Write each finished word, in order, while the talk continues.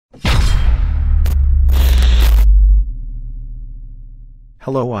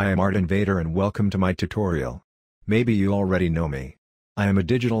Hello, I am Artinvader and welcome to my tutorial. Maybe you already know me. I am a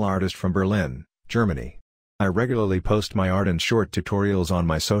digital artist from Berlin, Germany. I regularly post my art and short tutorials on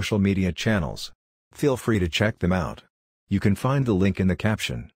my social media channels. Feel free to check them out. You can find the link in the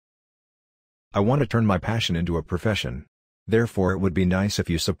caption. I want to turn my passion into a profession. Therefore it would be nice if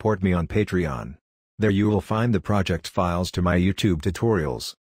you support me on Patreon. There you will find the project files to my YouTube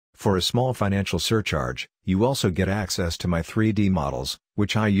tutorials. For a small financial surcharge, you also get access to my 3D models,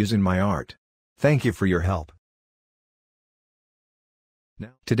 which I use in my art. Thank you for your help.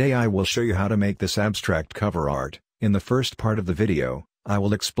 Today I will show you how to make this abstract cover art. In the first part of the video, I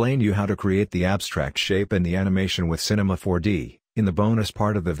will explain you how to create the abstract shape and the animation with Cinema 4D. In the bonus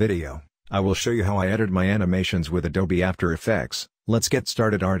part of the video, I will show you how I edit my animations with Adobe After Effects. Let's get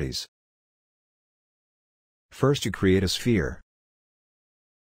started, arties. First you create a sphere.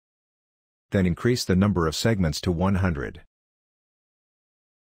 Then increase the number of segments to 100.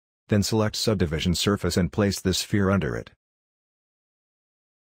 Then select Subdivision Surface and place the sphere under it.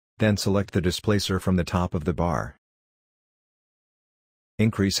 Then select the displacer from the top of the bar.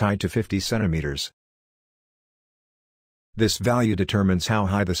 Increase height to 50 centimeters. This value determines how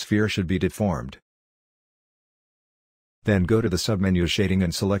high the sphere should be deformed. Then go to the submenu Shading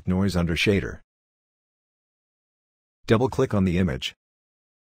and select Noise under Shader. Double-click on the image.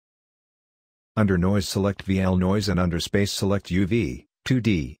 Under Noise select VL Noise and under Space select UV,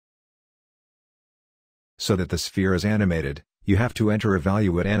 2D. So that the sphere is animated, you have to enter a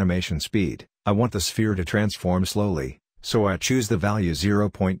value at animation speed. I want the sphere to transform slowly, so I choose the value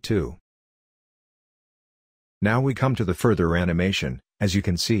 0.2. Now we come to the further animation. As you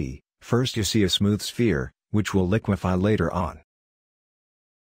can see, first you see a smooth sphere, which will liquefy later on.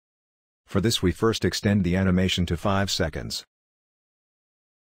 For this we first extend the animation to 5 seconds.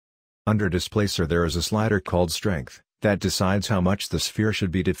 Under Displacer there is a slider called Strength, that decides how much the sphere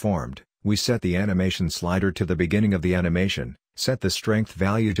should be deformed. We set the animation slider to the beginning of the animation, set the strength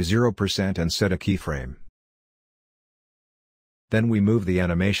value to 0% and set a keyframe. Then we move the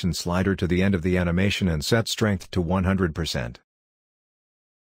animation slider to the end of the animation and set strength to 100%.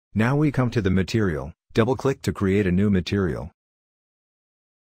 Now we come to the material, double-click to create a new material.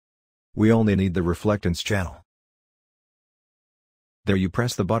 We only need the reflectance channel. There you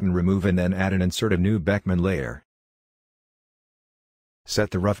press the button Remove and then add and insert a new Beckman layer.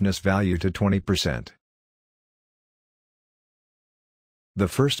 Set the roughness value to 20%. The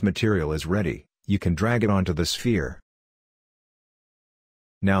first material is ready, you can drag it onto the sphere.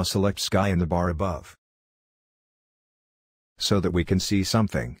 Now select Sky in the bar above. So that we can see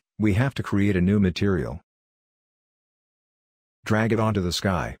something, we have to create a new material. Drag it onto the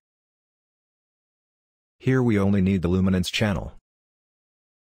sky. Here we only need the luminance channel.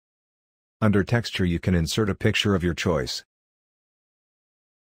 Under Texture you can insert a picture of your choice.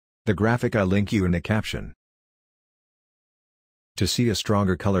 The graphic I link you in the caption. To see a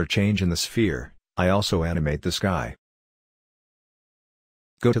stronger color change in the sphere, I also animate the sky.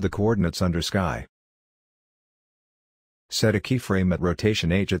 Go to the coordinates under Sky. Set a keyframe at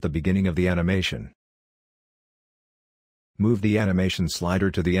rotation H at the beginning of the animation. Move the animation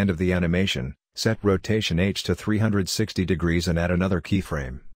slider to the end of the animation, set rotation H to 360 degrees and add another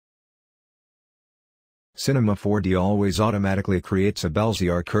keyframe. Cinema 4D always automatically creates a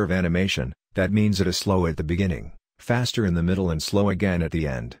Bezier curve animation, that means it is slow at the beginning, faster in the middle and slow again at the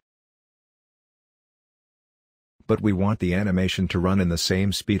end. But we want the animation to run in the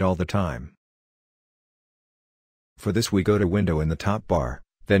same speed all the time. For this we go to Window in the top bar,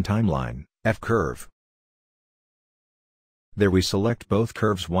 then Timeline, F-Curve. There we select both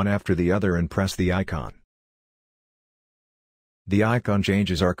curves one after the other and press the icon. The icon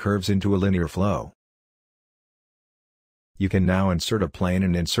changes our curves into a linear flow. You can now insert a plane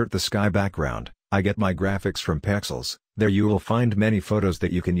and insert the sky background. I get my graphics from PEXELS. There you will find many photos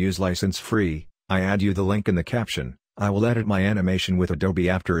that you can use license-free. I add you the link in the caption. I will edit my animation with Adobe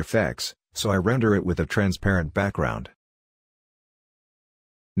After Effects, so I render it with a transparent background.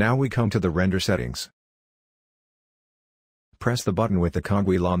 Now we come to the render settings. Press the button with the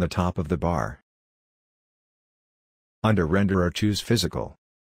cogwheel on the top of the bar. Under Renderer choose Physical.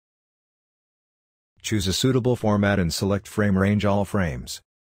 Choose a suitable format and select Frame Range All Frames.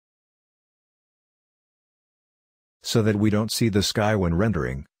 So that we don't see the sky when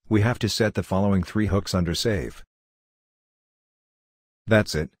rendering, we have to set the following 3 hooks under Save.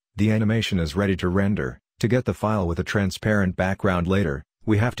 That's it, the animation is ready to render. To get the file with a transparent background later,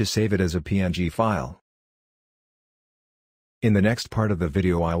 we have to save it as a PNG file. In the next part of the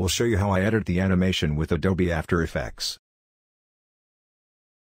video I will show you how I edit the animation with Adobe After Effects.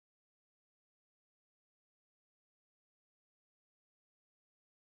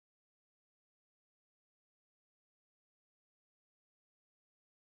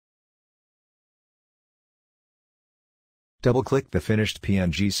 Double-click the finished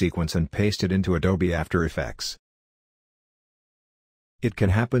PNG sequence and paste it into Adobe After Effects. It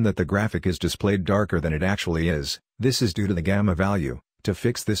can happen that the graphic is displayed darker than it actually is. This is due to the gamma value. To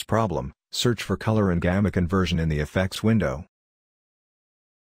fix this problem, search for color and gamma conversion in the effects window.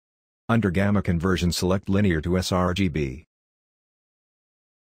 Under gamma conversion, select linear to sRGB.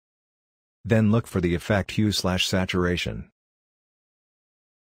 Then look for the effect hue/saturation.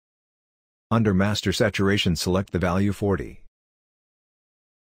 Under master saturation, select the value 40.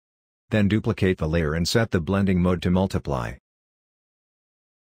 Then duplicate the layer and set the blending mode to multiply.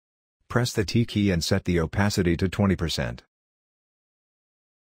 Press the T key and set the opacity to 20%.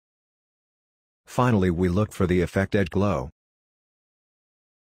 Finally, we look for the effect edge glow.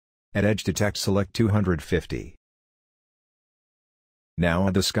 At edge detect, select 250. Now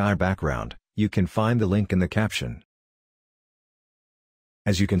add the sky background. You can find the link in the caption.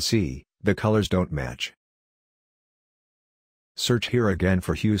 As you can see, the colors don't match. Search here again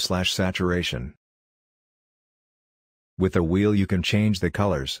for hue/saturation. With the wheel you can change the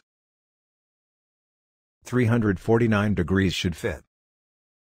colors. 349 degrees should fit.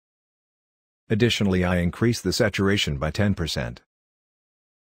 Additionally, I increase the saturation by 10%.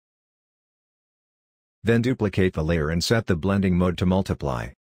 Then duplicate the layer and set the blending mode to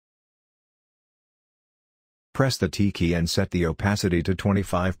multiply. Press the T key and set the opacity to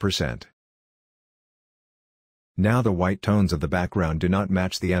 25%. Now the white tones of the background do not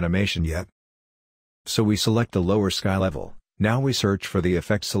match the animation yet. So we select the lower sky level. Now we search for the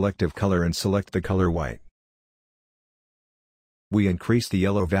effect selective color and select the color white. We increase the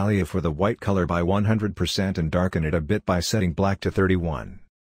yellow value for the white color by 100% and darken it a bit by setting black to 31.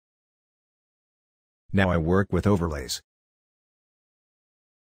 Now I work with overlays.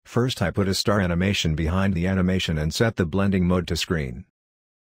 First I put a star animation behind the animation and set the blending mode to screen.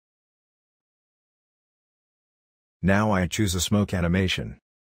 Now I choose a smoke animation.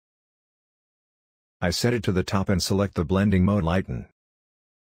 I set it to the top and select the blending mode lighten.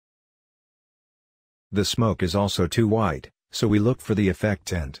 The smoke is also too white, so we look for the effect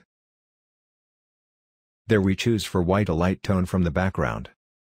tint. There we choose for white a light tone from the background.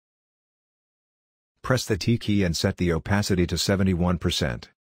 Press the T key and set the opacity to 71%.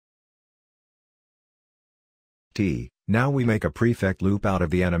 Now we make a prefect loop out of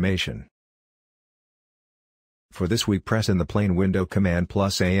the animation. For this we press in the plane window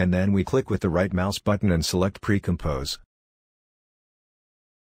Command+A and then we click with the right mouse button and select Pre-Compose.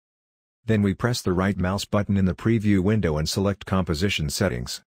 Then we press the right mouse button in the preview window and select Composition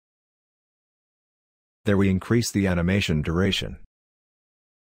Settings. There we increase the animation duration.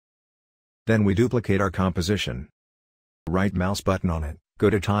 Then we duplicate our composition. Right mouse button on it,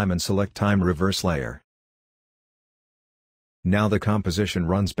 go to Time and select Time Reverse Layer. Now the composition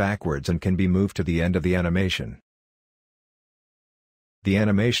runs backwards and can be moved to the end of the animation. The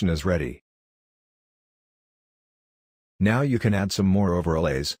animation is ready. Now you can add some more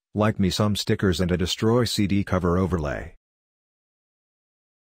overlays, like some stickers and a Destroy CD cover overlay.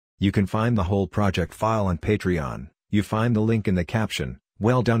 You can find the whole project file on Patreon. You find the link in the caption.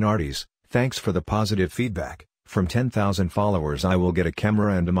 Well done arties, thanks for the positive feedback. From 10,000 followers I will get a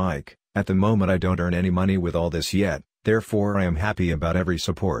camera and a mic. At the moment I don't earn any money with all this yet, therefore I am happy about every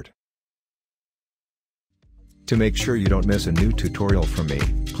support. To make sure you don't miss a new tutorial from me,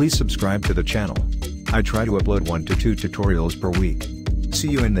 please subscribe to the channel. I try to upload 1 to 2 tutorials per week. See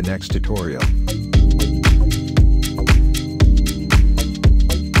you in the next tutorial.